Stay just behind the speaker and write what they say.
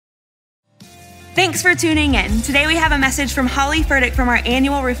Thanks for tuning in. Today we have a message from Holly Furtick from our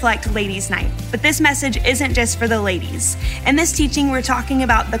annual Reflect Ladies Night. But this message isn't just for the ladies. In this teaching, we're talking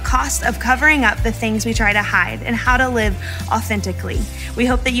about the cost of covering up the things we try to hide and how to live authentically. We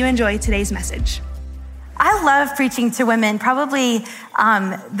hope that you enjoy today's message. I love preaching to women, probably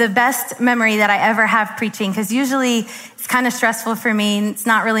the best memory that I ever have preaching, because usually it's kind of stressful for me and it's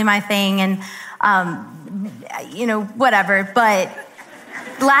not really my thing and, whatever. But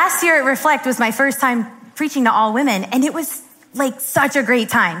last year at Reflect was my first time preaching to all women, and it was like such a great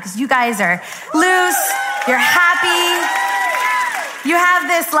time because you guys are loose, you're happy, you have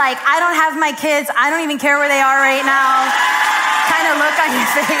this like, I don't have my kids, I don't even care where they are right now kind of look on your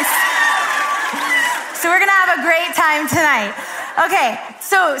face. So we're gonna have a great time tonight. Okay,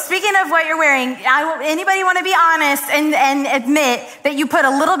 so speaking of what you're wearing, anybody want to be honest and admit that you put a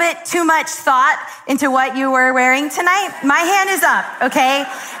little bit too much thought into what you were wearing tonight? My hand is up, okay?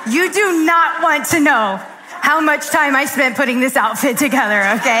 You do not want to know how much time I spent putting this outfit together,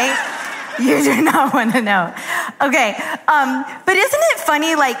 okay? You do not want to know. Okay, but isn't it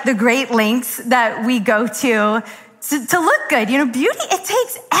funny, like the great lengths that we go to look good? You know, beauty, it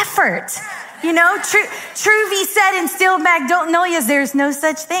takes effort. You know, Truvy said in Steel Magnolias, there's no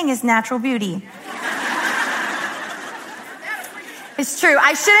such thing as natural beauty. It's true.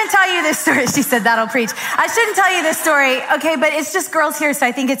 I shouldn't tell you this story. She said, that'll preach. I shouldn't tell you this story, okay, but it's just girls here, so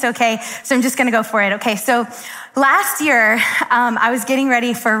I think it's okay. So I'm just going to go for it. Okay, so last year, I was getting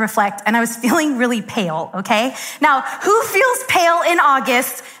ready for Reflect, and I was feeling really pale, okay? Now, who feels pale in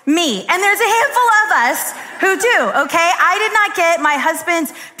August? Me. And there's a handful of us who do, okay? I did not get my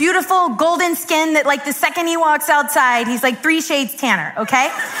husband's beautiful golden skin that like the second he walks outside, he's like 3 shades tanner, okay?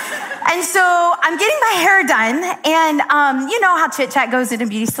 And so I'm getting my hair done, and you know how chit chat goes in a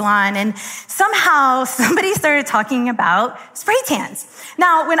beauty salon, and somehow somebody started talking about spray tans.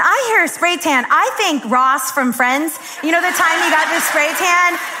 Now, when I hear spray tan, I think Ross from Friends. You know the time he got this spray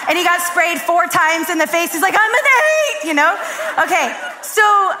tan, and he got sprayed 4 times in the face. He's like, I'm an 8, you know? Okay,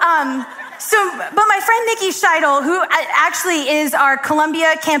 but my friend Nikki Scheidel, who actually is our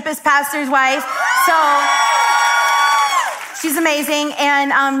Columbia campus pastor's wife, so she's amazing,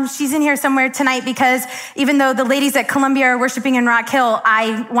 and she's in here somewhere tonight because even though the ladies at Columbia are worshiping in Rock Hill,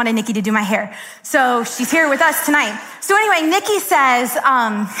 I wanted Nikki to do my hair. So she's here with us tonight. So anyway, Nikki says,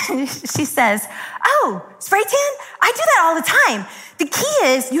 she says, oh, spray tan? I do that all the time. The key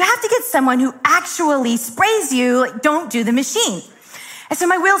is you have to get someone who actually sprays you, like, don't do the machine. And so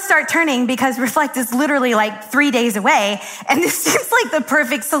my wheels start turning because Reflect is literally like 3 days away, and this seems like the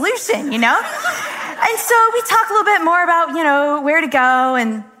perfect solution, you know? And so we talk a little bit more about, you know, where to go,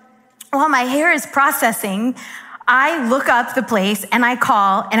 and while my hair is processing, I look up the place and I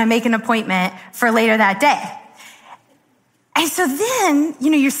call and I make an appointment for later that day. And so then, you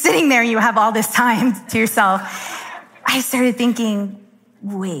know, you're sitting there and you have all this time to yourself. I started thinking,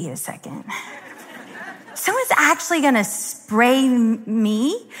 wait a second. Someone's actually gonna spray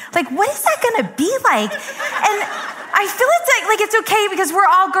me? Like, what is that gonna be like? And I feel it's okay because we're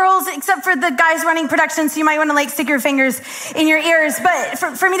all girls except for the guys running production, so you might wanna like stick your fingers in your ears. But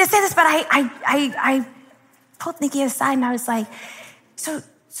for me to say this, but I pulled Nikki aside and I was like, so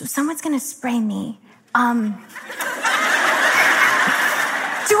someone's gonna spray me. Do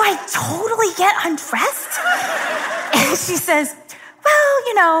I totally get undressed? And she says, well,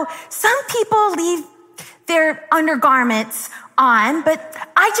 you know, some people leave their undergarments on, but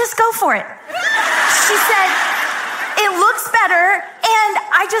I just go for it. She said, it looks better, and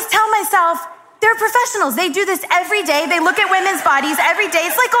I just tell myself, they're professionals. They do this every day. They look at women's bodies every day.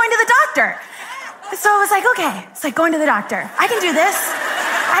 It's like going to the doctor. So I was like, okay, it's like going to the doctor. I can do this.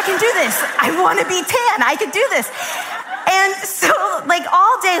 I can do this. I want to be tan. I can do this. And so, like,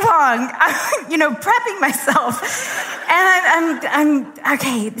 all day long, I'm, you know, prepping myself. And I'm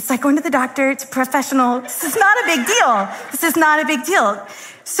okay, it's like going to the doctor. It's professional. This is not a big deal. This is not a big deal.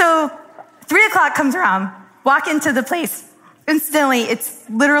 So 3:00 comes around, walk into the place. Instantly, it's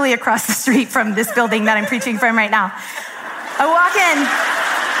literally across the street from this building that I'm preaching from right now. I walk in.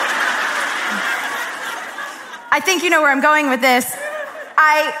 I think you know where I'm going with this.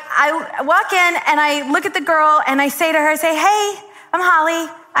 I walk in and I look at the girl and I say to her, hey, I'm Holly.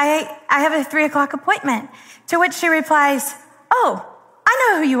 I have a 3:00 appointment. To which she replies, oh, I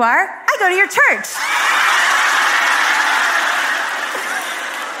know who you are. I go to your church.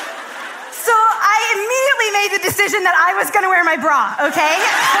 So I immediately made the decision that I was going to wear my bra, okay?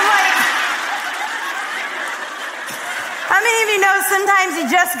 I'm like, how many of you know sometimes you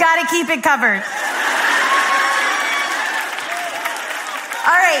just got to keep it covered?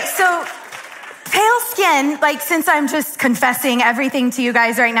 All right, so pale skin, like since I'm just confessing everything to you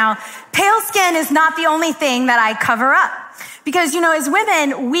guys right now, pale skin is not the only thing that I cover up. Because, as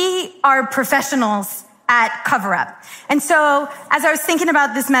women, we are professionals at cover up. And so as I was thinking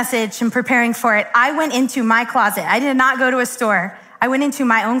about this message and preparing for it, I went into my closet. I did not go to a store. I went into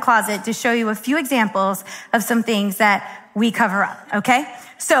my own closet to show you a few examples of some things that we cover up, okay?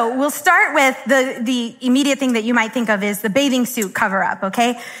 So we'll start with the immediate thing that you might think of is the bathing suit cover up,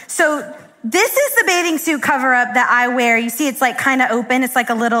 okay? So this is the bathing suit cover up that I wear. You see it's like kind of open. It's like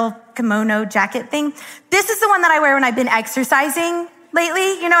a little kimono jacket thing. This is the one that I wear when I've been exercising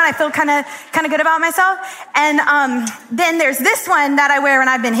lately, and I feel kind of good about myself. And then there's this one that I wear when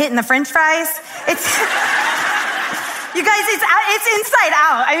I've been hitting the French fries. It's, you guys, it's inside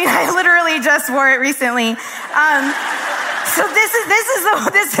out. I mean, I literally just wore it recently. So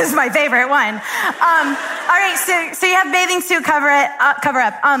this is my favorite one. All right, so you have bathing suit cover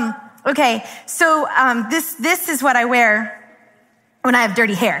up. Okay, so this is what I wear when I have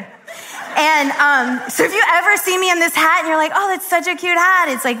dirty hair. And so if you ever see me in this hat and you're like, oh, that's such a cute hat.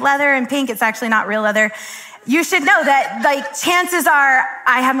 It's like leather and pink. It's actually not real leather. You should know that like chances are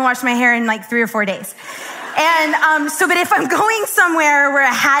I haven't washed my hair in like 3 or 4 days. And but if I'm going somewhere where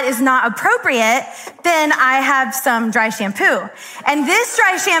a hat is not appropriate, then I have some dry shampoo. And this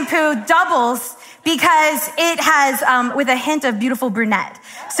dry shampoo doubles because it has, with a hint of beautiful brunette.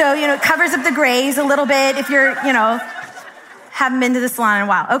 So, it covers up the grays a little bit if you're, haven't been to the salon in a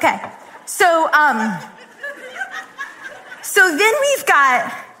while. Okay. So then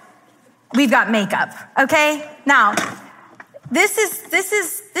we've got makeup. Okay. Now, this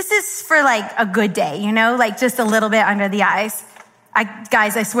is for like a good day, like just a little bit under the eyes.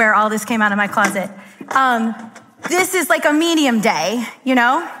 Guys, I swear all this came out of my closet. This is like a medium day,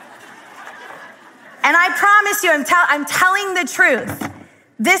 And I promise you, I'm telling the truth.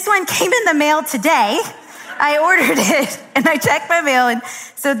 This one came in the mail today. I ordered it and I checked my mail. And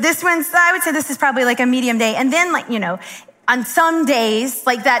so I would say this is probably like a medium day. And then on some days,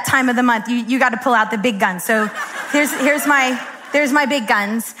 like that time of the month, you got to pull out the big guns. So there's my big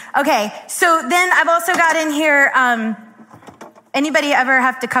guns. Okay. So then I've also got in here, anybody ever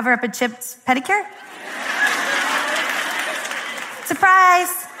have to cover up a chipped pedicure? Surprise.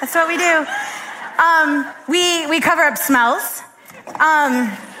 That's what we do. We cover up smells.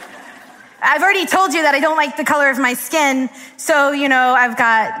 I've already told you that I don't like the color of my skin. So, I've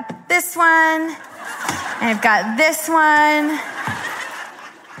got this one, and I've got this one.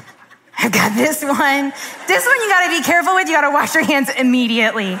 I've got this one. This one you gotta be careful with. You gotta wash your hands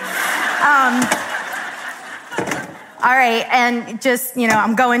immediately. All right, and just,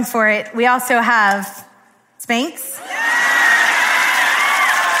 I'm going for it. We also have Spanx.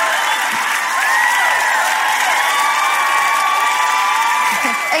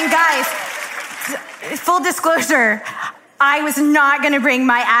 And guys, full disclosure, I was not going to bring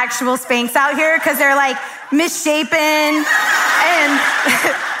my actual Spanx out here because they're like misshapen and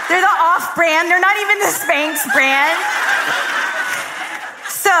they're the off-brand. They're not even the Spanx brand.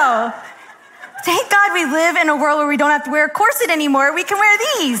 So, thank God we live in a world where we don't have to wear a corset anymore. We can wear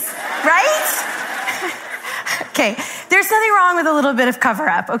these, right? Okay, there's nothing wrong with a little bit of cover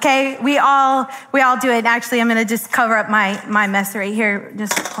up, okay? We all do it. Actually, I'm gonna just cover up my mess right here.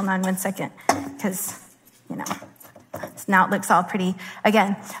 Just hold on 1 second, because, now it looks all pretty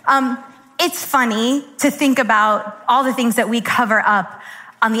again. It's funny to think about all the things that we cover up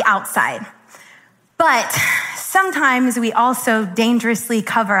on the outside. But sometimes we also dangerously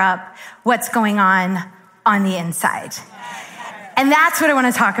cover up what's going on the inside. And that's what I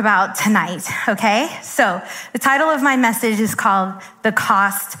want to talk about tonight, okay? So the title of my message is called The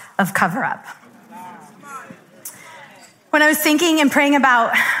Cost of Cover Up. When I was thinking and praying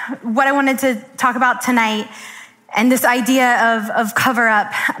about what I wanted to talk about tonight and this idea of cover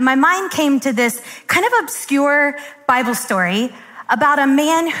up, my mind came to this kind of obscure Bible story about a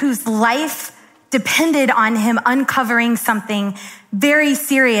man whose life depended on him uncovering something very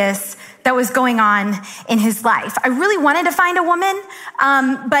serious that was going on in his life. I really wanted to find a woman,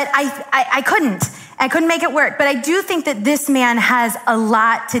 but I couldn't. I couldn't make it work. But I do think that this man has a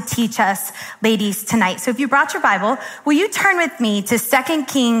lot to teach us, ladies, tonight. So if you brought your Bible, will you turn with me to 2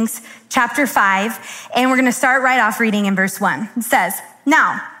 Kings chapter 5, and we're going to start right off reading in verse 1. It says,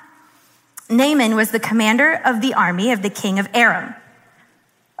 "Now, Naaman was the commander of the army of the king of Aram."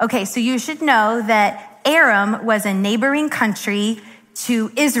 Okay, so you should know that Aram was a neighboring country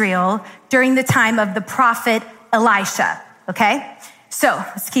to Israel during the time of the prophet Elisha, okay? So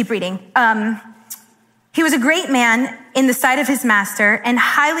let's keep reading. He was a great man in the sight of his master and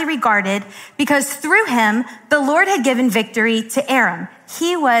highly regarded because through him, the Lord had given victory to Aram.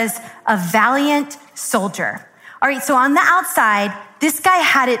 He was a valiant soldier. All right, so on the outside, this guy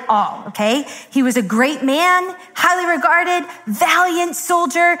had it all, okay? He was a great man, highly regarded, valiant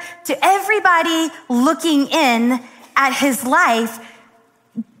soldier. To everybody looking in at his life,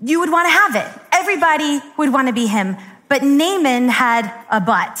 you would want to have it. Everybody would want to be him. But Naaman had a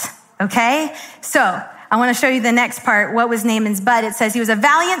but, okay? So I want to show you the next part. What was Naaman's but? It says he was a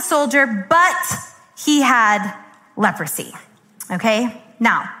valiant soldier, but he had leprosy, okay?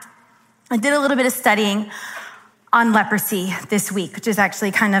 Now, I did a little bit of studying on leprosy this week, which is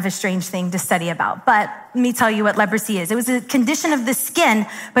actually kind of a strange thing to study about. But let me tell you what leprosy is. It was a condition of the skin,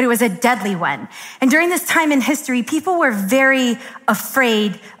 but it was a deadly one. And during this time in history, people were very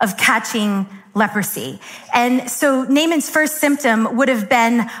afraid of catching leprosy. And so Naaman's first symptom would have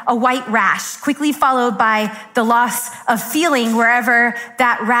been a white rash, quickly followed by the loss of feeling wherever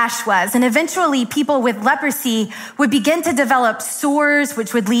that rash was. And eventually people with leprosy would begin to develop sores,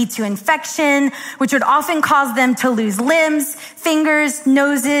 which would lead to infection, which would often cause them to lose limbs, fingers,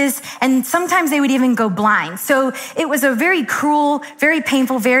 noses, and sometimes they would even go blind. So it was a very cruel, very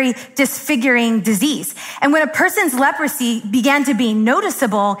painful, very disfiguring disease. And when a person's leprosy began to be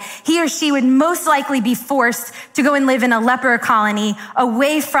noticeable, he or she would most likely be forced to go and live in a leper colony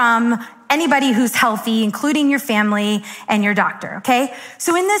away from anybody who's healthy, including your family and your doctor, okay?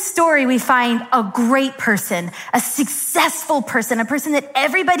 So in this story, we find a great person, a successful person, a person that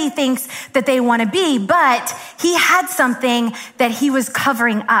everybody thinks that they want to be, but he had something that he was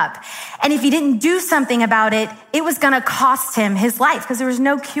covering up. And if he didn't do something about it, it was going to cost him his life because there was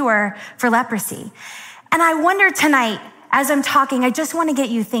no cure for leprosy. And I wonder tonight, as I'm talking, I just want to get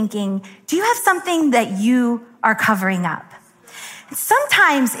you thinking, do you have something that you are covering up?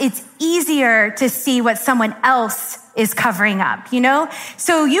 Sometimes it's easier to see what someone else is covering up, you know?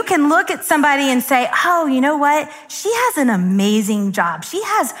 So you can look at somebody and say, oh, you know what? She has an amazing job. She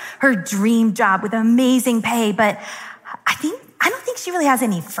has her dream job with amazing pay, but I don't think she really has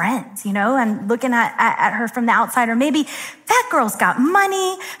any friends, you know? I'm looking at her from the outside, or maybe that girl's got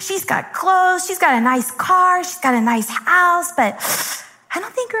money, she's got clothes, she's got a nice car, she's got a nice house, but I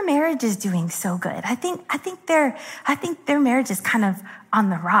don't think her marriage is doing so good. I think their marriage is kind of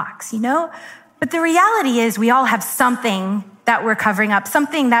on the rocks, you know? But the reality is we all have something that we're covering up,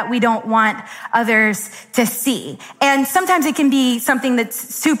 something that we don't want others to see. And sometimes it can be something that's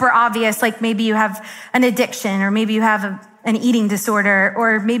super obvious, like maybe you have an addiction, or maybe you have an eating disorder,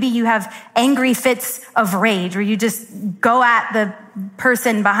 or maybe you have angry fits of rage where you just go at the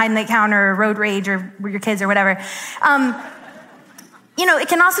person behind the counter, or road rage, or your kids or whatever. You know, it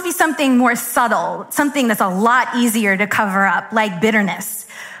can also be something more subtle, something that's a lot easier to cover up, like bitterness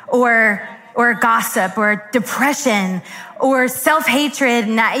or gossip or depression or self-hatred.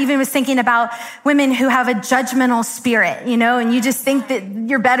 And I even was thinking about women who have a judgmental spirit, you know, and you just think that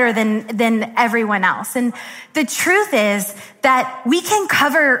you're better than everyone else. And the truth is that we can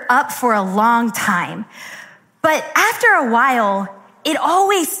cover up for a long time, but after a while, it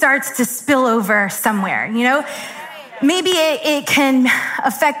always starts to spill over somewhere, you know? Maybe it can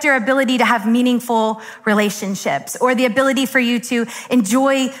affect your ability to have meaningful relationships, or the ability for you to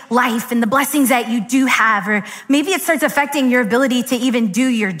enjoy life and the blessings that you do have, or maybe it starts affecting your ability to even do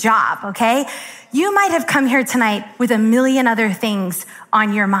your job, okay? You might have come here tonight with a million other things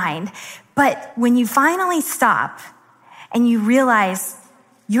on your mind, but when you finally stop and you realize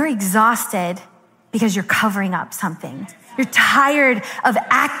you're exhausted because you're covering up something, you're tired of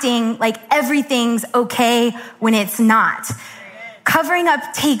acting like everything's okay when it's not. Covering up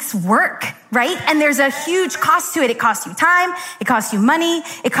takes work, right? And there's a huge cost to it. It costs you time. It costs you money.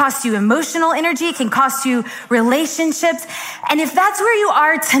 It costs you emotional energy. It can cost you relationships. And if that's where you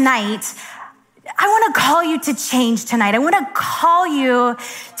are tonight, I want to call you to change tonight. I want to call you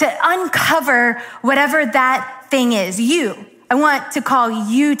to uncover whatever that thing is. I want to call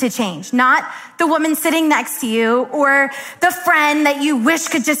you to change, not the woman sitting next to you or the friend that you wish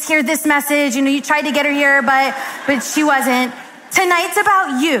could just hear this message. You know, you tried to get her here, but she wasn't. Tonight's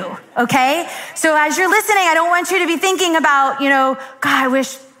about you, okay? So as you're listening, I don't want you to be thinking about, you know, God, I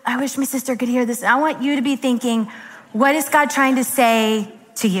wish my sister could hear this. I want you to be thinking, what is God trying to say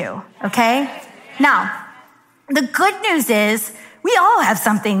to you, okay? Now, the good news is, we all have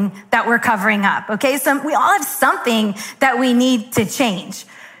something that we're covering up, okay? We all have something that we need to change.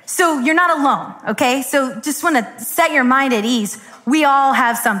 So you're not alone, okay? So just want to set your mind at ease. We all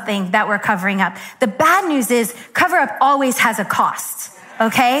have something that we're covering up. The bad news is cover up always has a cost,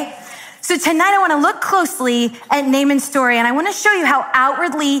 okay? So tonight I want to look closely at Naaman's story, and I want to show you how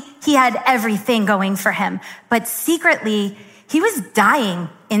outwardly he had everything going for him, but secretly he was dying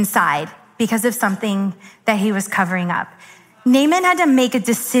inside because of something that he was covering up. Naaman had to make a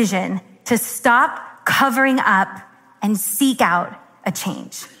decision to stop covering up and seek out a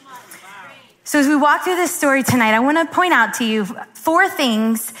change. So as we walk through this story tonight, I want to point out to you 4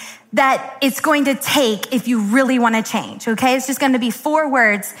 things that it's going to take if you really want to change, okay? It's just going to be 4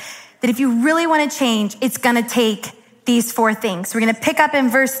 words that if you really want to change, it's going to take these 4 things. We're going to pick up in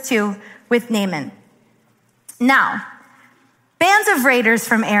verse 2 with Naaman. Now, bands of raiders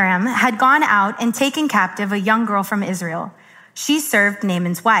from Aram had gone out and taken captive a young girl from Israel. She served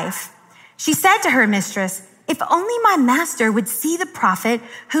Naaman's wife. She said to her mistress, "If only my master would see the prophet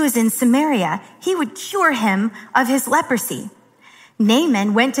who is in Samaria, he would cure him of his leprosy."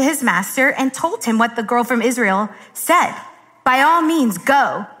 Naaman went to his master and told him what the girl from Israel said. "By all means,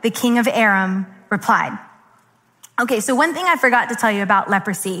 go," the king of Aram replied. Okay, so one thing I forgot to tell you about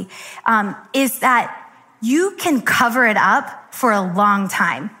leprosy is that you can cover it up for a long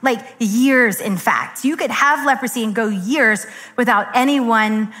time, like years, in fact. You could have leprosy and go years without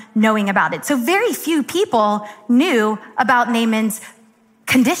anyone knowing about it. So very few people knew about Naaman's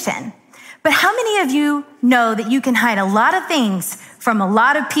condition. But how many of you know that you can hide a lot of things from a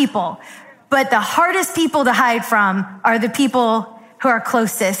lot of people, but the hardest people to hide from are the people who are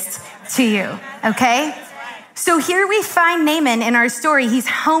closest to you, okay? So here we find Naaman in our story. He's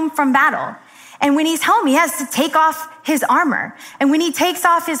home from battle. And when he's home, he has to take off his armor. And when he takes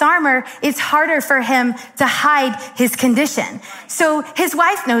off his armor, it's harder for him to hide his condition. So his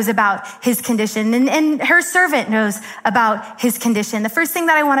wife knows about his condition, and her servant knows about his condition. The first thing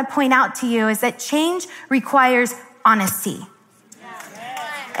that I want to point out to you is that change requires honesty.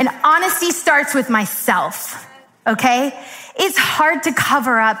 And honesty starts with myself, okay? It's hard to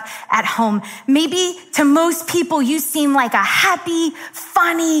cover up at home. Maybe to most people, you seem like a happy,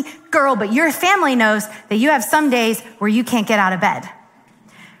 funny girl, but your family knows that you have some days where you can't get out of bed.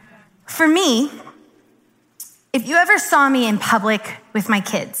 For me, if you ever saw me in public with my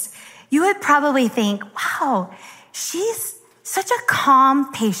kids, you would probably think, wow, she's such a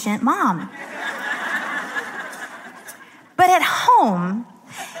calm, patient mom. But at home,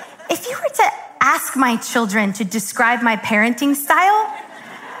 if you were to ask my children to describe my parenting style,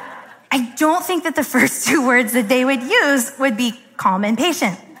 I don't think that the first 2 words that they would use would be calm and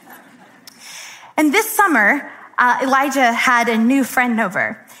patient. And this summer, Elijah had a new friend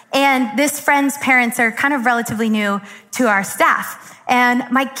over. And this friend's parents are kind of relatively new to our staff. And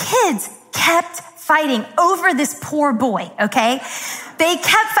my kids kept fighting over this poor boy, okay? They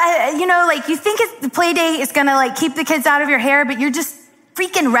kept, like you think the play day is gonna like keep the kids out of your hair, but you're just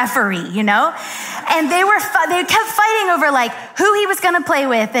freaking referee, you know? And they kept fighting over like who he was gonna play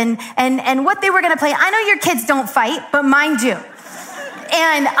with and what they were gonna play. I know your kids don't fight, but mine do.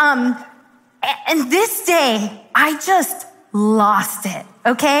 And this day, I just lost it,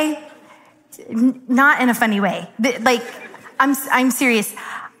 okay? Not in a funny way. Like, I'm serious.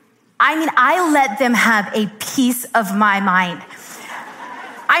 I mean, I let them have a piece of my mind.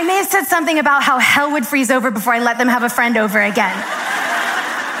 I may have said something about how hell would freeze over before I let them have a friend over again.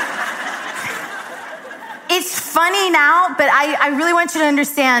 It's funny now, but I really want you to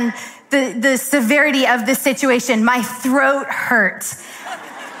understand the severity of this situation. My throat hurt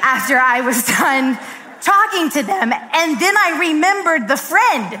after I was done talking to them. And then I remembered the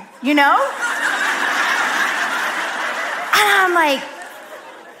friend, you know? And I'm like,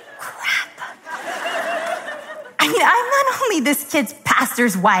 crap. I mean, I'm not only this kid's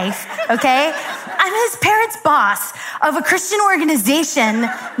pastor's wife, okay? I'm his parents' boss of a Christian organization,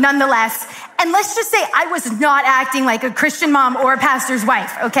 nonetheless. And let's just say I was not acting like a Christian mom or a pastor's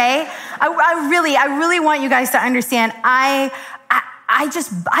wife, okay? I really want you guys to understand, I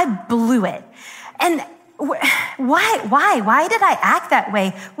blew it. And why did I act that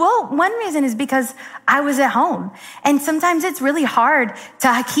way? Well, one reason is because I was at home. And sometimes it's really hard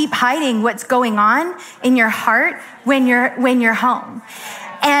to keep hiding what's going on in your heart when you're home.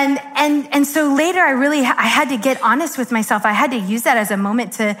 And so later I had to get honest with myself. I had to use that as a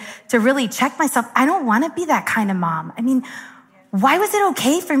moment to really check myself. I don't want to be that kind of mom. I mean, why was it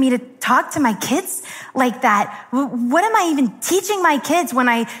okay for me to talk to my kids like that? What am I even teaching my kids when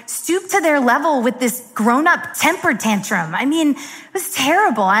I stoop to their level with this grown-up temper tantrum? I mean, it was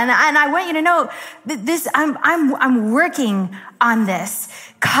terrible. And I want you to know that this, I'm working on this.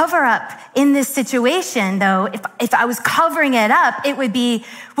 Cover up in this situation, though, if I was covering it up, it would be,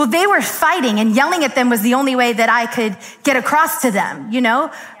 well, they were fighting and yelling at them was the only way that I could get across to them, you know?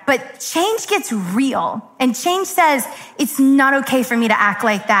 But change gets real, and change says it's not okay for me to act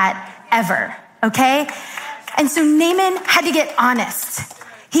like that ever, okay? And so Naaman had to get honest.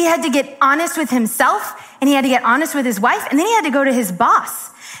 He had to get honest with himself, and he had to get honest with his wife, and then he had to go to his boss.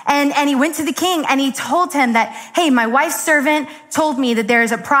 And he went to the king and he told him that, hey, my wife's servant told me that there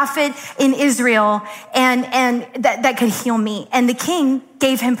is a prophet in Israel and that could heal me. And the king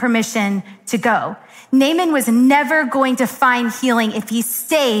gave him permission to go. Naaman was never going to find healing if he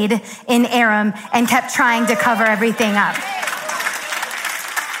stayed in Aram and kept trying to cover everything up.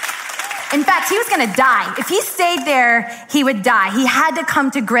 In fact, he was going to die. If he stayed there, he would die. He had to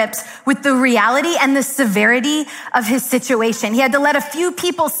come to grips with the reality and the severity of his situation. He had to let a few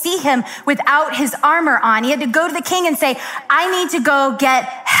people see him without his armor on. He had to go to the king and say, I need to go get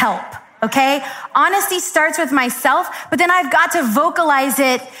help. Okay? Honesty starts with myself, but then I've got to vocalize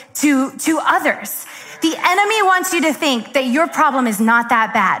it to others. The enemy wants you to think that your problem is not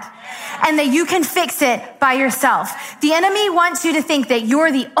that bad and that you can fix it by yourself. The enemy wants you to think that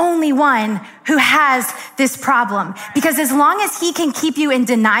you're the only one who has this problem, because as long as he can keep you in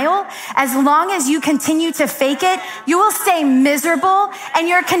denial, as long as you continue to fake it, you will stay miserable and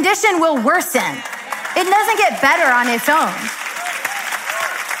your condition will worsen. It doesn't get better on its own.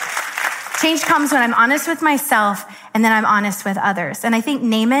 Change comes when I'm honest with myself and then I'm honest with others. And I think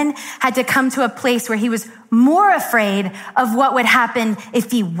Naaman had to come to a place where he was more afraid of what would happen if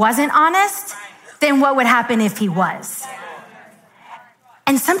he wasn't honest than what would happen if he was.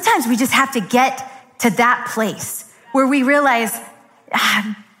 And sometimes we just have to get to that place where we realize,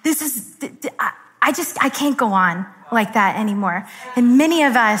 I can't go on like that anymore. And many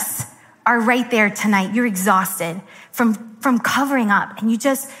of us are right there tonight. You're exhausted from covering up and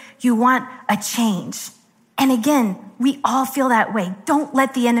you want a change. And again, we all feel that way. Don't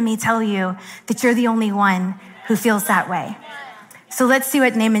let the enemy tell you that you're the only one who feels that way. So let's see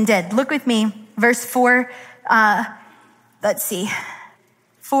what Naaman did. Look with me, verse 4.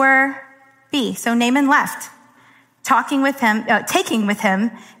 4b. So Naaman left, taking with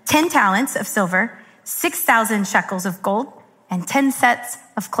him 10 talents of silver, 6,000 shekels of gold, and 10 sets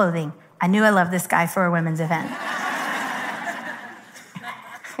of clothing. I knew I loved this guy for a women's event.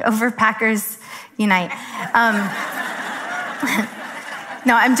 Over Packers Unite.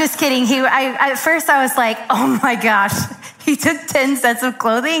 No, I'm just kidding. At first I was like, oh my gosh, he took 10 sets of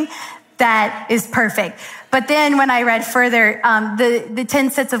clothing. That is perfect. But then when I read further, the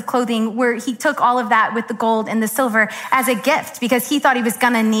 10 sets of clothing, where he took all of that with the gold and the silver as a gift because he thought he was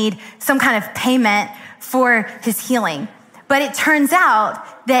going to need some kind of payment for his healing. But it turns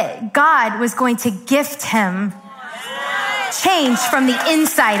out that God was going to gift him change from the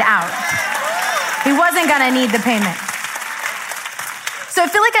inside out. He wasn't going to need the payment. So I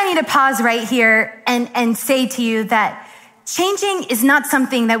feel like I need to pause right here and say to you that changing is not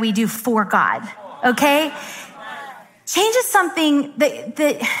something that we do for God, okay? Change is something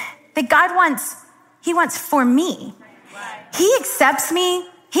that God wants. He wants for me. He accepts me.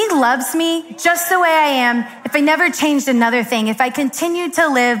 He loves me just the way I am. If I never changed another thing, if I continue to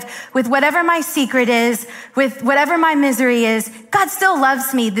live with whatever my secret is, with whatever my misery is, God still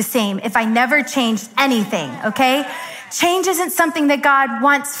loves me the same if I never changed anything, okay? Change isn't something that God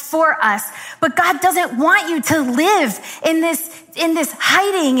wants for us, but God doesn't want you to live in this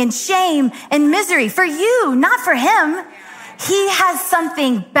hiding and shame and misery for you, not for him. He has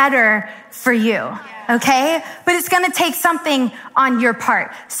something better for you. Okay? But it's going to take something on your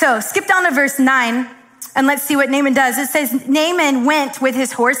part. So skip down to verse 9 and let's see what Naaman does. It says, Naaman went with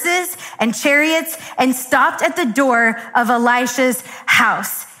his horses and chariots and stopped at the door of Elisha's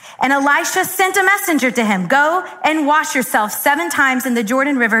house. And Elisha sent a messenger to him. Go and wash yourself 7 times in the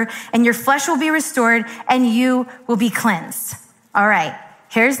Jordan River and your flesh will be restored and you will be cleansed. All right.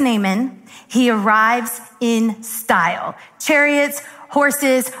 Here's Naaman. He arrives in style. Chariots,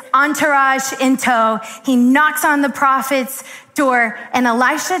 horses, entourage in tow. He knocks on the prophet's door and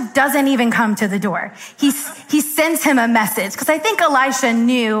Elisha doesn't even come to the door. He sends him a message because I think Elisha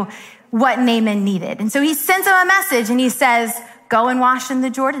knew what Naaman needed. And so he sends him a message and he says, go and wash in the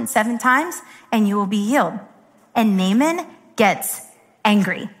Jordan 7 times and you will be healed. And Naaman gets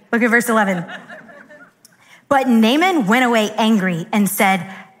angry. Look at verse 11. But Naaman went away angry and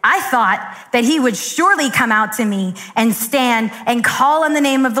said, I thought that he would surely come out to me and stand and call on the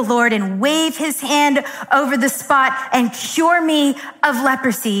name of the Lord and wave his hand over the spot and cure me of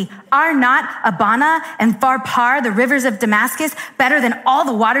leprosy. Are not Abana and Pharpar, the rivers of Damascus, better than all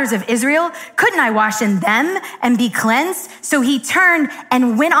the waters of Israel? Couldn't I wash in them and be cleansed? So he turned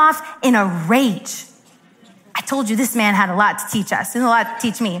and went off in a rage. I told you this man had a lot to teach us and a lot to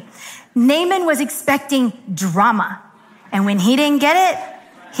teach me. Naaman was expecting drama. And when he didn't get it,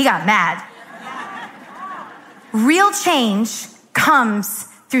 he got mad. Real change comes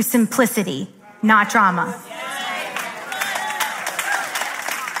through simplicity, not drama.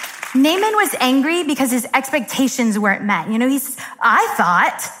 Naaman was angry because his expectations weren't met. I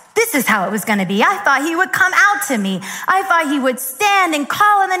thought this is how it was going to be. I thought he would come out to me. I thought he would stand and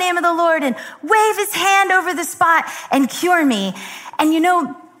call on the name of the Lord and wave his hand over the spot and cure me. And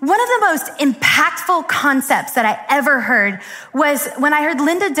one of the most impactful concepts that I ever heard was when I heard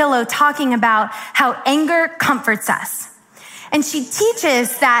Linda Dillow talking about how anger comforts us. And she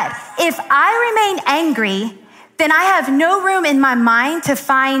teaches that if I remain angry, then I have no room in my mind to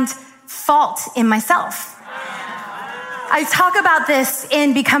find fault in myself. I talk about this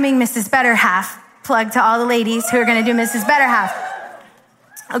in Becoming Mrs. Better Half. Plug to all the ladies who are going to do Mrs. Better Half.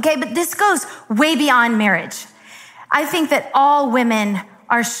 Okay, but this goes way beyond marriage. I think that all women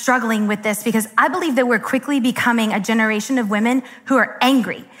are struggling with this because I believe that we're quickly becoming a generation of women who are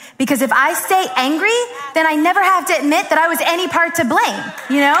angry. Because if I stay angry, then I never have to admit that I was any part to blame,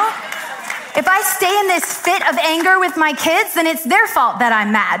 If I stay in this fit of anger with my kids, then it's their fault that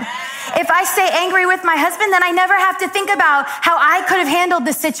I'm mad. If I stay angry with my husband, then I never have to think about how I could have handled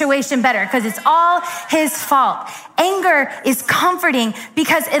the situation better because it's all his fault. Anger is comforting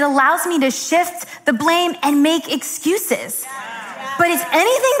because it allows me to shift the blame and make excuses. But it's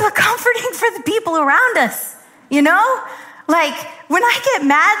anything but comforting for the people around us, Like, when I get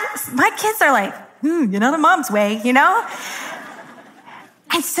mad, my kids are like, the mom's way,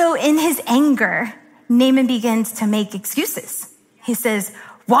 And so in his anger, Naaman begins to make excuses. He says,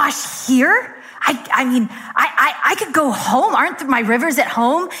 wash here? I could go home. Aren't my rivers at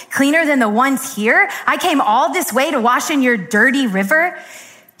home cleaner than the ones here? I came all this way to wash in your dirty river.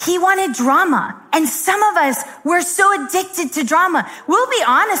 He wanted drama. And some of us, we're so addicted to drama. We'll be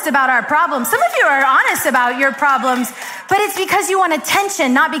honest about our problems. Some of you are honest about your problems, but it's because you want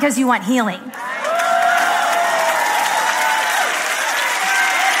attention, not because you want healing.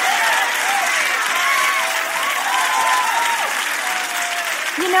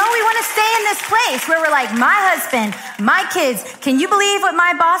 We want to stay in this place where we're like, my husband, my kids, can you believe what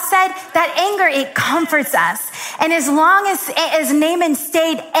my boss said? That anger, it comforts us. And as long as Naaman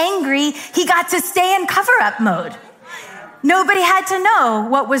stayed angry, he got to stay in cover-up mode. Nobody had to know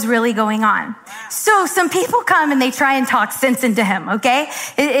what was really going on. So some people come and they try and talk sense into him, okay?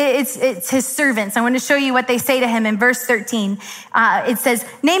 It's his servants. I want to show you what they say to him in verse 13. It says,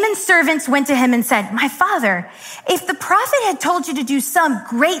 Naaman's servants went to him and said, my father, if the prophet had told you to do some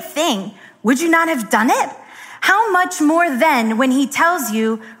great thing, would you not have done it? How much more then when he tells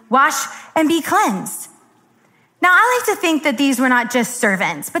you, wash and be cleansed? Now, I like to think that these were not just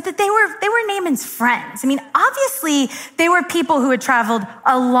servants, but that they were Naaman's friends. Obviously, they were people who had traveled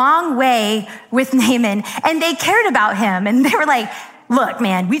a long way with Naaman, and they cared about him. And they were like, look,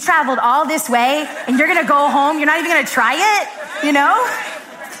 man, we traveled all this way, and you're going to go home? You're not even going to try it?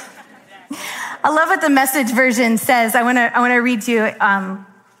 I love what the Message version says. I want to read to you. I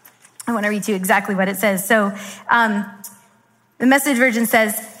want to read to you exactly what it says. So, the Message version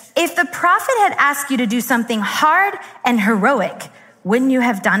says, if the prophet had asked you to do something hard and heroic, wouldn't you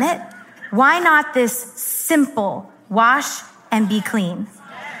have done it? Why not this simple wash and be clean?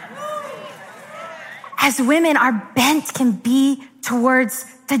 As women, our bent can be towards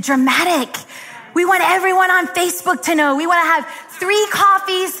the dramatic. We want everyone on Facebook to know. We want to have 3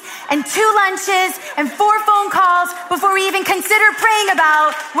 coffees and 2 lunches and 4 phone calls before we even consider praying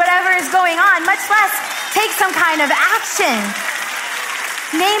about whatever is going on, much less take some kind of action.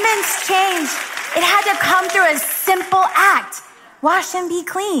 Naaman's change, it had to come through a simple act. Wash and be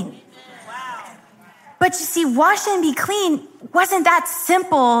clean. But you see, wash and be clean wasn't that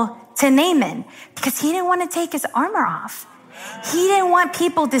simple to Naaman because he didn't want to take his armor off. He didn't want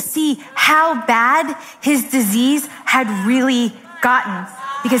people to see how bad his disease had really gotten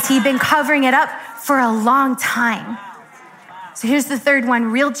because he'd been covering it up for a long time. So here's the third one.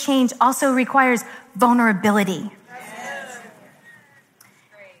 Real change also requires vulnerability.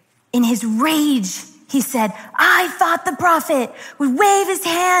 In his rage, he said, I thought the prophet would wave his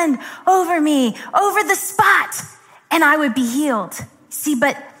hand over me, over the spot, and I would be healed. See,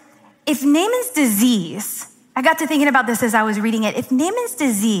 but if Naaman's disease, I got to thinking about this as I was reading it, if Naaman's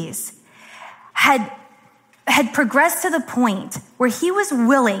disease had progressed to the point where he was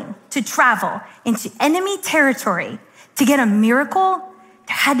willing to travel into enemy territory to get a miracle,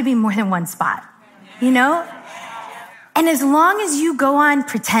 there had to be more than one spot, And as long as you go on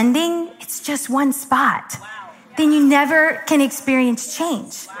pretending it's just one spot, then you never can experience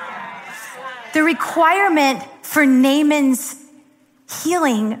change. The requirement for Naaman's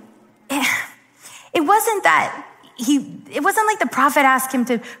healing, it wasn't like the prophet asked him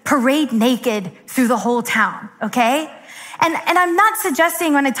to parade naked through the whole town, okay? And I'm not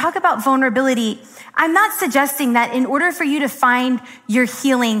suggesting, when I talk about vulnerability, I'm not suggesting that in order for you to find your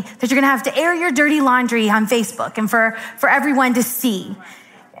healing, that you're gonna have to air your dirty laundry on Facebook and for everyone to see.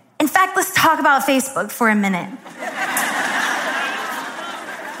 In fact, let's talk about Facebook for a minute.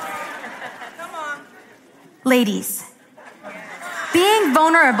 Come on. Ladies, being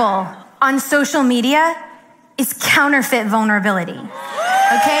vulnerable on social media is counterfeit vulnerability,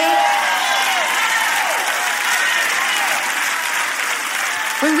 okay?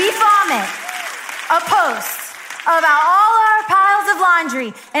 When we vomit a post about all our piles of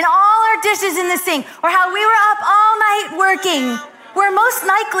laundry and all our dishes in the sink, or how we were up all night working, we're most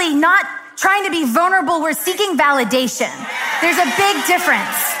likely not trying to be vulnerable, we're seeking validation. There's a big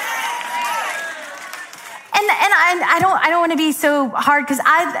difference. And I don't want to be so hard, because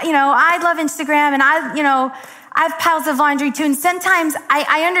I love Instagram, and I have piles of laundry too. And sometimes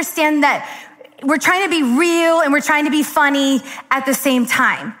I understand that we're trying to be real and we're trying to be funny at the same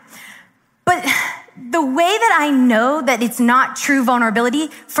time. But the way that I know that it's not true vulnerability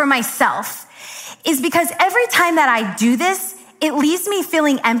for myself is because every time that I do this, it leaves me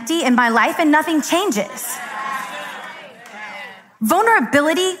feeling empty in my life and nothing changes.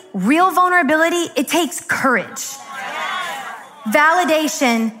 Vulnerability, real vulnerability, it takes courage.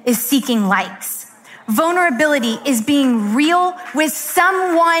 Validation is seeking likes. Vulnerability is being real with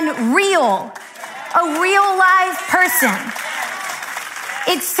someone real, a real live person.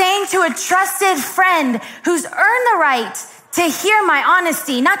 It's saying to a trusted friend who's earned the right to hear my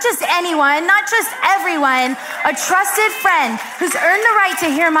honesty, not just anyone, not just everyone, a trusted friend who's earned the right to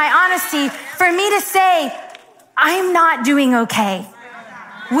hear my honesty, for me to say, I'm not doing okay.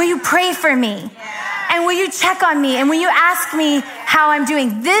 Will you pray for me? And will you check on me? And will you ask me how I'm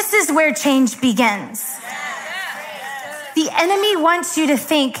doing? This is where change begins. The enemy wants you to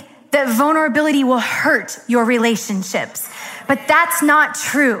think that vulnerability will hurt your relationships, but that's not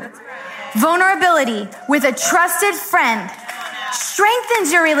true. Vulnerability with a trusted friend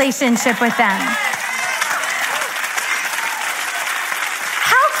strengthens your relationship with them.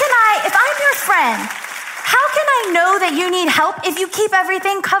 If I'm your friend, how can I know that you need help if you keep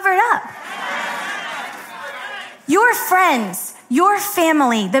everything covered up? Your friends, your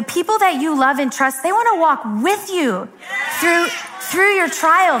family, the people that you love and trust, they want to walk with you through your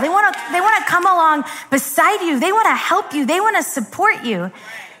trial. They want to come along beside you. They want to help you. They want to support you.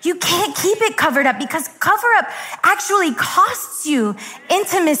 You can't keep it covered up, because cover up actually costs you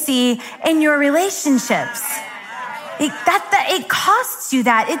intimacy in your relationships. It costs you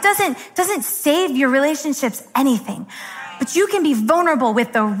that. It doesn't save your relationships anything. But you can be vulnerable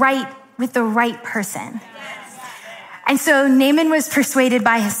with the right person. And so Naaman was persuaded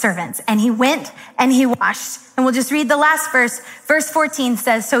by his servants, and he went and he washed. And we'll just read the last verse. Verse 14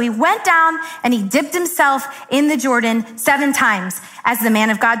 says, so he went down and he dipped himself in the Jordan 7 times, as the man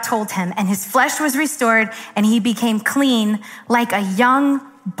of God told him, and his flesh was restored, and he became clean like a young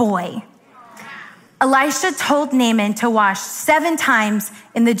boy. Elisha told Naaman to wash 7 times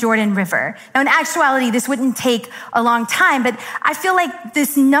in the Jordan River. Now, in actuality, this wouldn't take a long time, but I feel like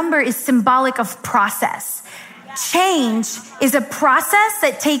this number is symbolic of process. Change is a process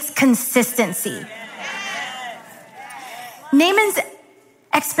that takes consistency. Naaman's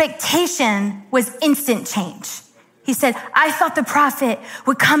expectation was instant change. He said, I thought the prophet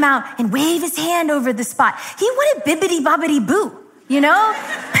would come out and wave his hand over the spot. He wanted bibbidi bobbidi boo, you know?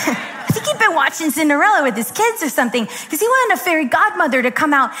 I think he'd been watching Cinderella with his kids or something, because he wanted a fairy godmother to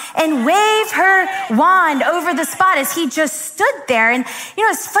come out and wave her wand over the spot as he just stood there. And,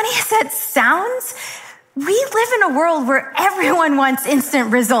 as funny as that sounds, we live in a world where everyone wants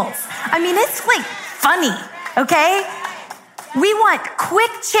instant results. I mean, it's like funny, okay? We want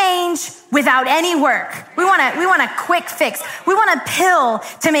quick change without any work. We want a quick fix. We want a pill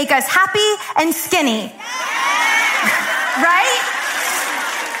to make us happy and skinny. Right?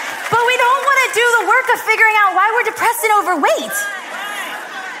 But we don't want to do the work of figuring out why we're depressed and overweight.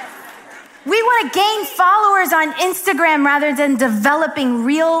 We want to gain followers on Instagram rather than developing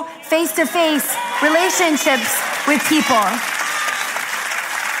real face-to-face relationships with people.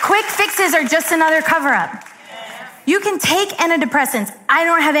 Quick fixes are just another cover-up. You can take antidepressants. I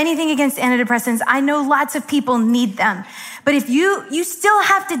don't have anything against antidepressants. I know lots of people need them. But if you still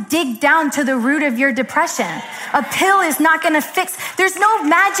have to dig down to the root of your depression. A pill is not going to fix. There's no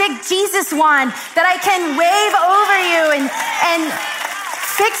magic Jesus wand that I can wave over you and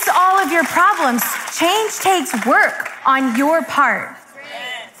fix all of your problems. Change takes work on your part.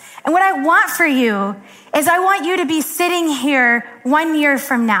 And what I want for you is I want you to be sitting here 1 year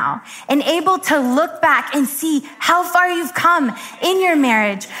from now and able to look back and see how far you've come in your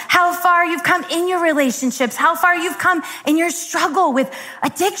marriage, how far you've come in your relationships, how far you've come in your struggle with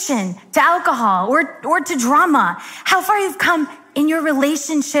addiction to alcohol or to drama, how far you've come in your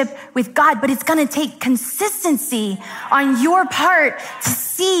relationship with God. But it's going to take consistency on your part to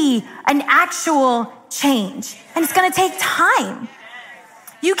see an actual change. And it's going to take time.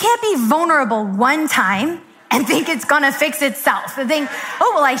 You can't be vulnerable one time and think it's gonna fix itself. And think,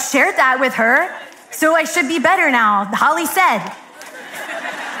 oh, well, I shared that with her, so I should be better now. Holly said.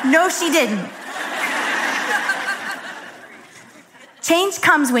 No, she didn't. Change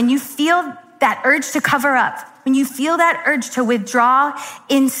comes when you feel that urge to cover up, when you feel that urge to withdraw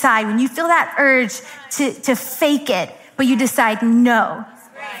inside, when you feel that urge to fake it, but you decide, no,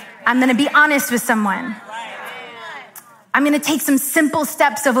 I'm gonna be honest with someone. I'm going to take some simple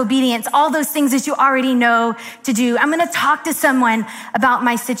steps of obedience, all those things that you already know to do. I'm going to talk to someone about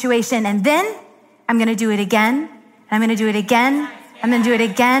my situation, and then I'm going to do it again. I'm going to do it again. I'm going to do it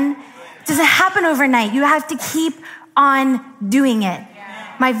again. It doesn't happen overnight. You have to keep on doing it.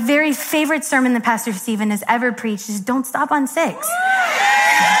 My very favorite sermon that Pastor Stephen has ever preached is don't stop on 6.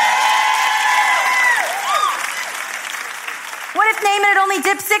 What if Naaman had only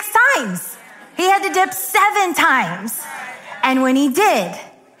dipped 6 times? He had to dip 7 times. And when he did,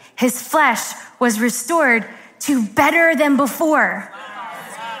 his flesh was restored to better than before.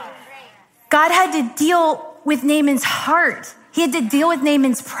 God had to deal with Naaman's heart. He had to deal with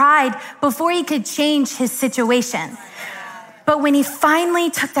Naaman's pride before he could change his situation. But when he finally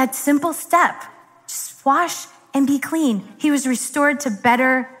took that simple step, just wash and be clean, he was restored to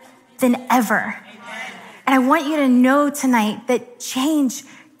better than ever. And I want you to know tonight that change,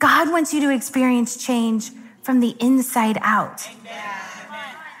 God wants you to experience change from the inside out.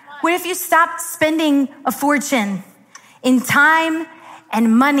 What if you stopped spending a fortune in time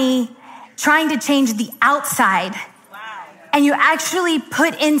and money trying to change the outside, and you actually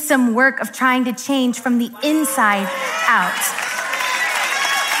put in some work of trying to change from the inside out?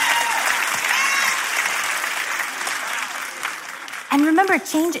 And remember,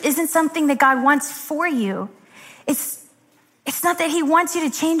 change isn't something that God wants for you. It's not that he wants you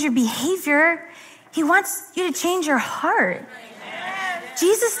to change your behavior. He wants you to change your heart.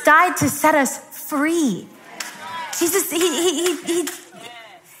 Jesus died to set us free. Jesus, he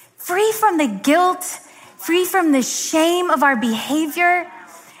free from the guilt, free from the shame of our behavior.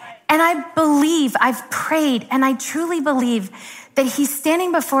 And I've prayed, and I truly believe that he's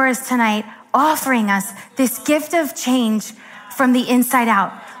standing before us tonight, offering us this gift of change from the inside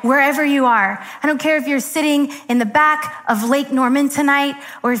out. Wherever you are. I don't care if you're sitting in the back of Lake Norman tonight,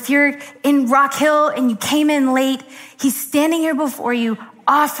 or if you're in Rock Hill and you came in late. He's standing here before you,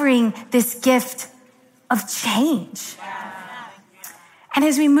 offering this gift of change. And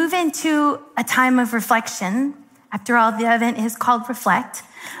as we move into a time of reflection, after all, the event is called Reflect,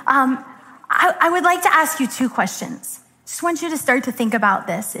 I would like to ask you 2 questions. Just want you to start to think about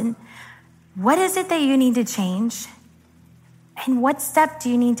this. And what is it that you need to change? And what step do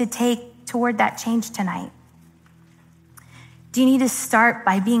you need to take toward that change tonight? Do you need to start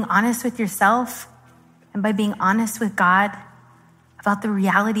by being honest with yourself and by being honest with God about the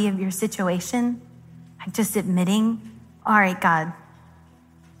reality of your situation? Like just admitting, all right, God,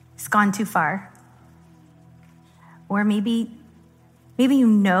 it's gone too far. Or maybe you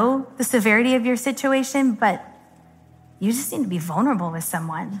know the severity of your situation, but you just need to be vulnerable with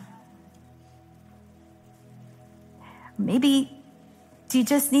someone. Maybe you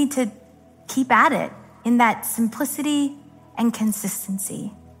just need to keep at it in that simplicity and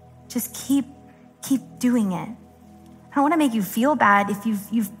consistency. Just keep doing it. I don't want to make you feel bad if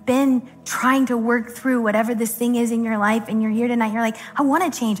you've been trying to work through whatever this thing is in your life and you're here tonight. You're like, I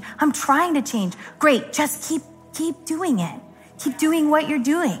want to change. I'm trying to change. Great. Just keep doing it. Keep doing what you're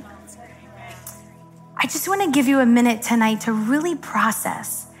doing. I just want to give you a minute tonight to really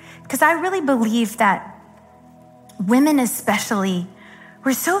process, because I really believe that women especially,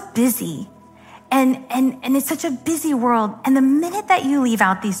 we're so busy and it's such a busy world. And the minute that you leave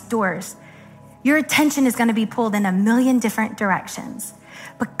out these doors, your attention is going to be pulled in a million different directions.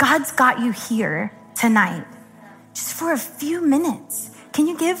 But God's got you here tonight just for a few minutes. Can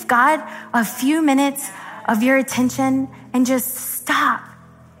you give God a few minutes of your attention and just stop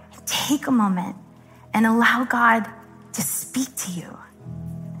and take a moment and allow God to speak to you?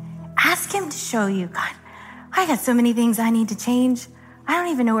 Ask him to show you, God, I got so many things I need to change. I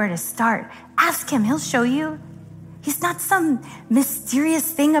don't even know where to start. Ask him, he'll show you. He's not some mysterious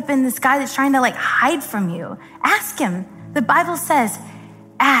thing up in the sky that's trying to hide from you. Ask him. The Bible says,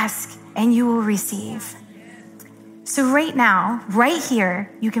 ask and you will receive. So right now, right here,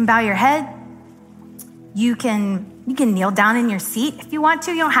 you can bow your head. You can kneel down in your seat if you want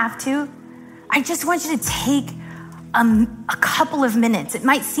to. You don't have to. I just want you to take a couple of minutes. It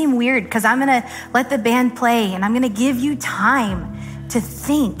might seem weird because I'm going to let the band play and I'm going to give you time to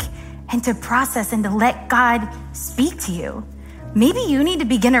think and to process and to let God speak to you. Maybe you need to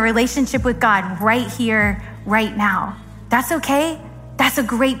begin a relationship with God right here, right now. That's okay. That's a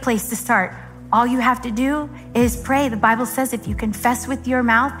great place to start. All you have to do is pray. The Bible says if you confess with your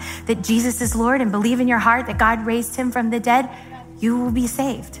mouth that Jesus is Lord and believe in your heart that God raised him from the dead, you will be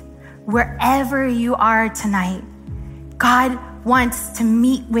saved. Wherever you are tonight, God wants to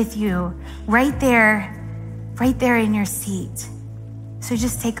meet with you right there in your seat. So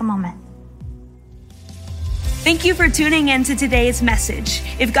just take a moment. Thank you for tuning in to today's message.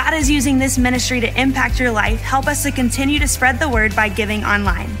 If God is using this ministry to impact your life, help us to continue to spread the word by giving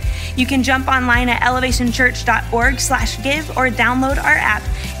online. You can jump online at elevationchurch.org/give or download our app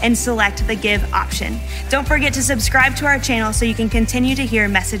and select the give option. Don't forget to subscribe to our channel so you can continue to hear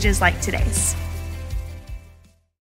messages like today's.